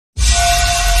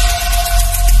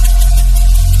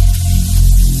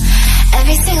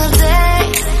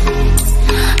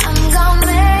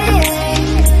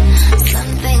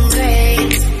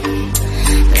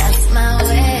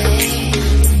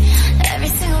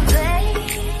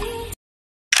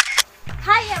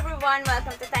everyone!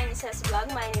 Welcome to Tiny's Vlog.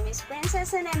 My name is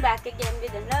Princess and I'm back again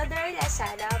with another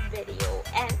Lazada video.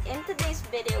 And in today's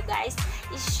video guys,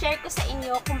 i-share ko sa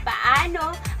inyo kung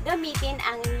paano gamitin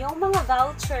ang inyong mga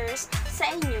vouchers sa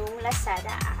inyong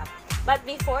Lazada app. But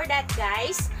before that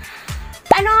guys,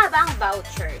 ano nga ba ang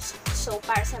vouchers? So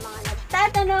para sa mga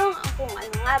nagtatanong kung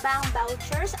ano nga ba ang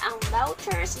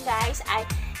vouchers guys ay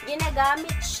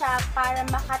ginagamit siya para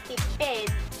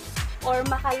makatipid or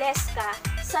makaless ka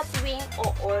sa tuwing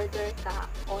o-order ka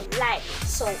online.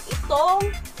 So, itong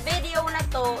video na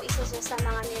to, isa sa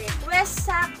mga ni-request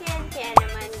sa akin, kaya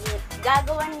naman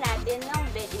gagawan natin ng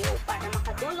video para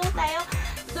makatulong tayo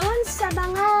dun sa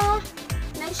mga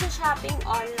nagsha-shopping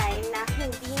online na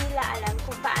hindi nila alam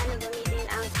kung paano gamitin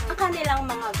ang kanilang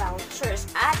mga vouchers.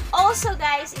 At also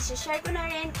guys, isi-share ko na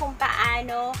rin kung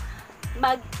paano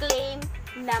mag-claim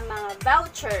ng mga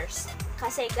vouchers.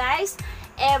 Kasi guys,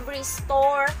 every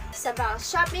store sa mga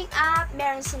shopping app,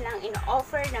 meron silang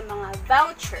in-offer ng mga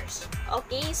vouchers.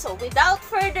 Okay, so without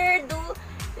further ado,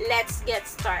 let's get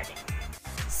started.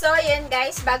 So, yun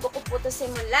guys, bago ko po ito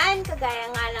simulan, kagaya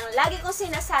nga lang lagi kong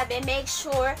sinasabi, make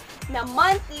sure na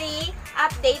monthly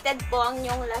updated po ang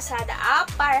inyong Lazada app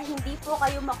para hindi po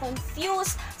kayo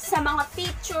ma-confuse sa mga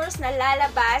features na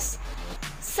lalabas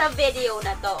sa video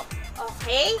na to.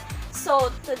 Okay?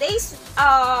 So, today's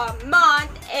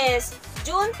month is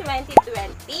June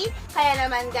 2020. Kaya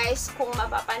naman guys, kung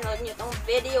mapapanood nyo itong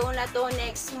video na to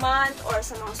next month or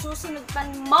sa mga susunod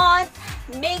pang month,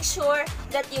 make sure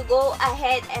that you go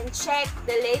ahead and check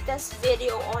the latest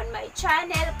video on my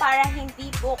channel para hindi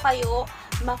po kayo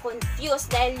ma-confuse.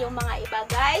 Dahil yung mga iba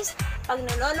guys, pag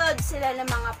nanonood sila ng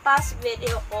mga past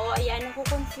video ko, ayan,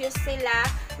 naku-confuse sila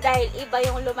dahil iba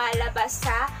yung lumalabas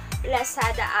sa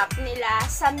Lazada app nila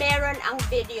sa meron ang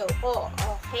video ko.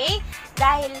 Okay?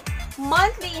 Dahil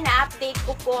monthly ina-update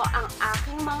ko po ang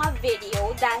aking mga video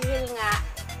dahil nga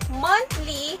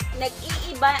monthly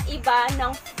nag-iiba-iba ng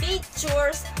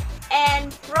features and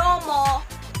promo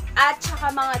at saka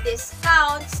mga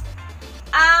discounts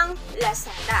ang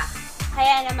Lazada.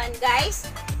 Kaya naman guys,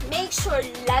 make sure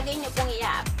lagi nyo pong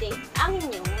i-update ang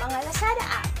inyong mga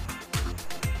Lazada app.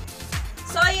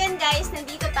 So, ayan guys,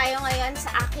 nandito tayo ngayon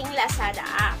sa aking Lazada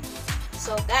app.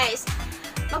 So, guys,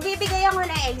 magbibigay ako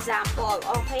ng example.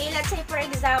 Okay? Let's say, for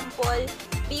example,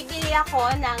 bibili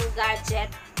ako ng gadget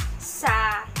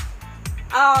sa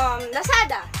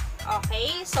Lazada.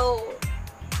 Okay? So,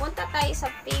 punta tayo sa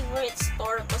favorite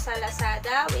store ko sa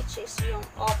Lazada, which is yung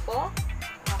Oppo.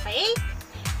 Okay?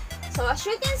 So, as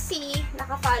you can see,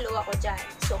 naka-follow ako dyan.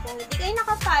 So, kung hindi kayo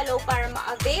naka-follow para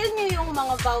ma-avail nyo yung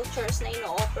mga vouchers na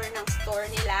ino-offer ng store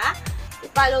nila,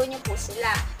 i-follow nyo po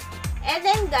sila. And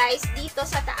then guys, dito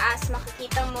sa taas,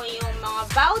 makikita mo yung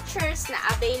mga vouchers na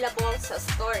available sa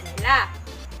store nila.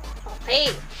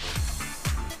 Okay.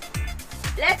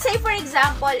 Let's say for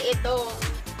example, itong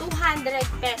 200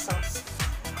 pesos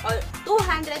or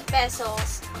 200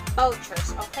 pesos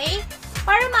vouchers. Okay?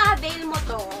 Para ma-avail mo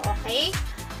to, okay?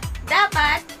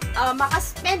 Dapat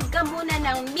makaspend ka muna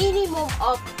ng minimum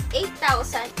of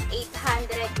 8,890.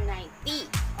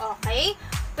 Okay?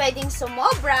 Pwedeng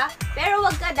sumobra, pero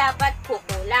wag ka dapat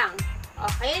kukulang.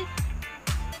 Okay?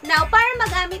 Now, para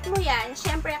magamit mo yan,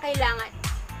 syempre kailangan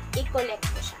i-collect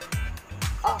mo siya.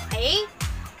 Okay?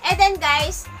 And then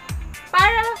guys,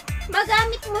 para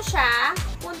magamit mo siya,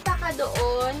 punta ka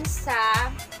doon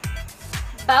sa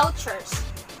vouchers.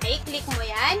 Okay? Click mo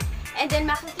yan. And then,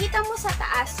 makikita mo sa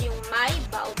taas yung My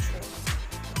Voucher.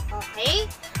 Okay?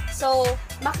 So,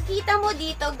 makikita mo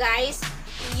dito, guys,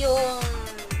 yung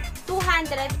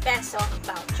 200 peso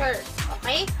voucher.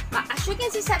 Okay? As you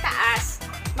can see sa taas,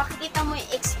 makikita mo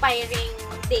yung expiring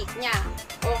date niya.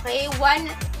 Okay? 1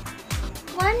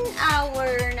 hour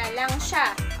na lang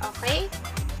siya. Okay?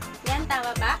 Yan,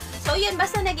 tama ba? So, yun,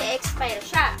 basta nag-expire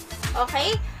siya.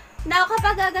 Okay? Now,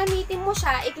 kapag gagamitin mo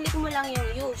siya, i-click mo lang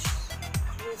yung use.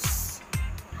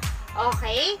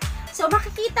 Okay? So,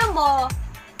 makikita mo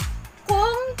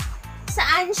kung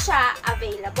saan siya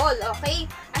available. Okay?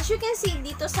 As you can see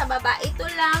dito sa baba, ito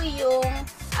lang yung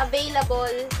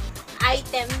available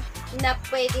item na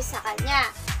pwede sa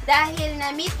kanya. Dahil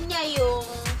na-meet niya yung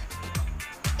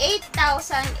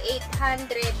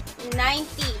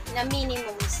 8,890 na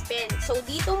minimum spend. So,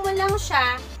 dito mo lang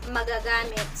siya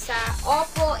magagamit sa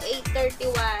Oppo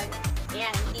A31.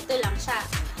 Yan, dito lang siya.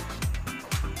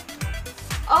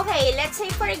 Okay, let's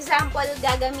say for example,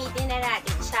 gagamitin na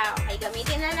natin siya. Okay,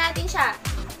 gamitin na natin siya.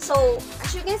 So,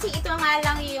 as you can see, ito nga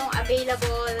lang yung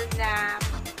available na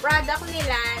product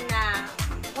nila na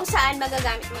kung saan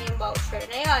magagamit mo yung voucher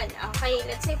na yun. Okay,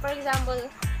 let's say for example,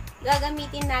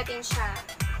 gagamitin natin siya.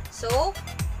 So,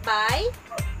 buy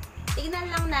Tignan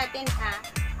lang natin ha.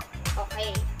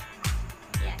 Okay.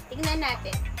 Yan, tignan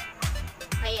natin.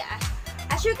 Okay,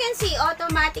 as you can see,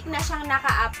 automatic na siyang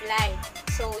naka-apply.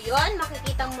 So, yun,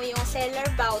 makikita mo yung seller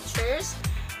vouchers.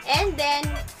 And then,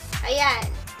 ayan.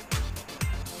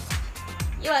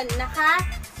 Yun,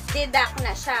 naka-deduct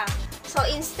na siya. So,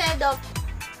 instead of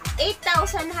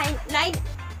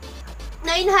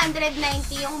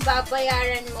 8,990 yung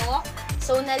babayaran mo,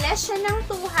 so, na-less siya ng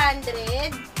 200.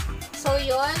 So,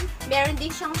 yun, meron din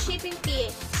siyang shipping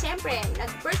fee. Siyempre,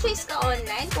 nag-purchase ka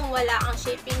online kung wala kang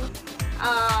shipping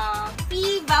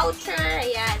fee, voucher,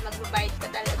 ayan, magbabayad ka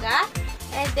talaga.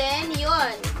 And then,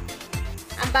 yun,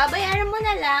 ang babayaran mo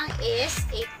na lang is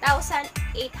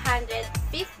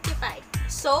 8,855.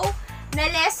 So,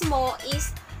 na-less mo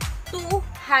is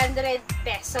 200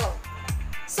 peso.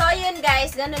 So, yun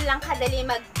guys, ganun lang kadali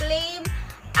mag-claim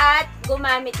at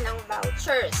gumamit ng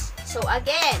vouchers. So,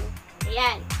 again,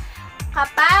 ayan,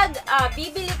 kapag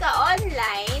bibili ka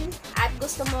online at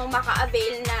gusto mo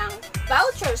maka-avail ng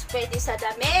vouchers, pwede sa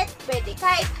damit, pwede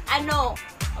kahit ano,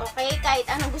 okay? Kahit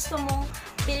anong gusto mong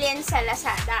bilhin sa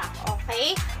Lazada,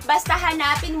 okay? Basta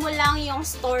hanapin mo lang yung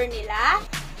store nila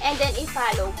and then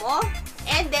i-follow mo.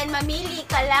 And then, mamili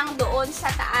ka lang doon sa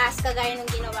taas, kagaya ng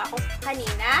ginawa ko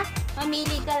kanina.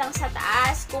 Mamili ka lang sa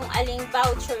taas kung aling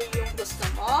voucher yung gusto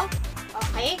mo.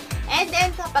 Okay? And then,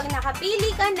 kapag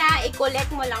nakapili ka na, i-collect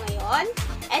mo lang yon.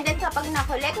 And then, kapag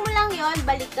na-collect mo lang yon,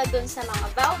 balik ka dun sa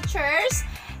mga vouchers.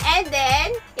 And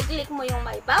then, i-click mo yung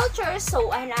my vouchers. So,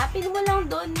 hanapin mo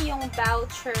lang dun yung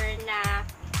voucher na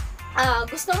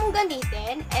gusto mong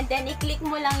gamitin. And then, i-click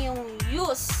mo lang yung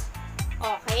use.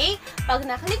 Okay? Pag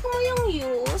na-click mo yung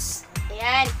use,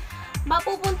 ayan,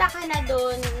 mapupunta ka na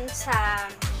dun sa,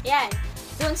 ayan,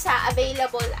 dun sa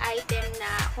available item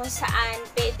na kung saan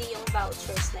pwede yung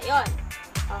vouchers na yon.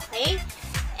 Okay?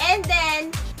 And then,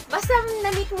 basta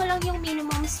na-meet mo lang yung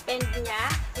minimum spend niya,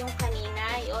 yung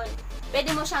kanina, yon,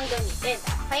 pwede mo siyang gamitin.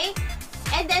 Okay?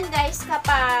 And then guys,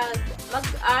 kapag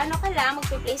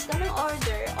magpe-place ka ng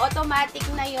order, automatic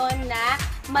na yon na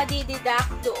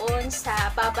madideduct doon sa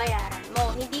babayaran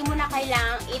mo. Hindi mo na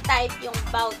kailangang i-type yung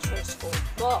vouchers code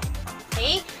mo.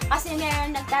 Okay? Kasi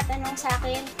meron nagtatanong sa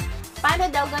akin, paano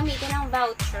daw gamitin ang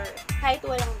voucher kahit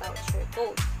walang voucher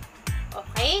code?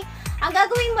 Okay? Ang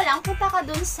gagawin mo lang, punta ka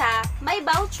dun sa may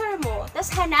voucher mo,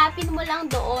 tapos hanapin mo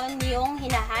lang doon yung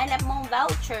hinahanap mong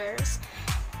vouchers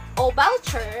o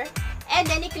voucher, and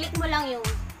then i-click mo lang yung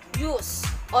use.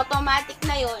 Automatic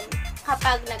na yun.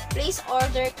 Kapag nag-place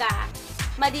order ka,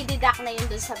 madideduct na yun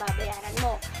dun sa babayaran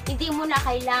mo. Hindi mo na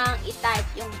kailangang i-type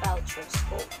yung vouchers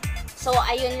code. So,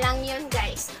 ayun lang yun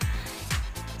guys.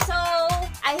 So,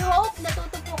 I hope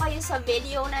natuto po kayo sa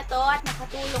video na to at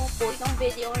nakatulong po itong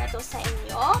video na to sa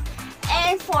inyo.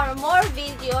 And for more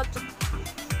video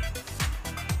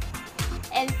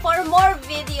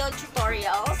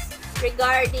tutorials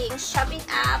regarding shopping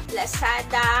app,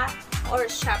 Lazada, or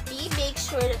Shopee, make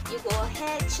sure that you go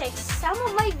ahead, check some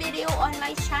of my video on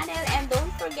my channel, and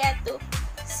don't forget to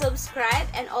subscribe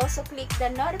and also click the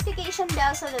notification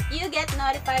bell so that you get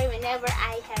notified whenever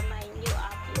I have my new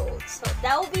upload. So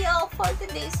that will be all for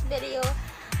today's video.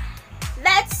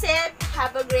 That's it.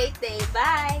 Have a great day.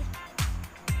 Bye.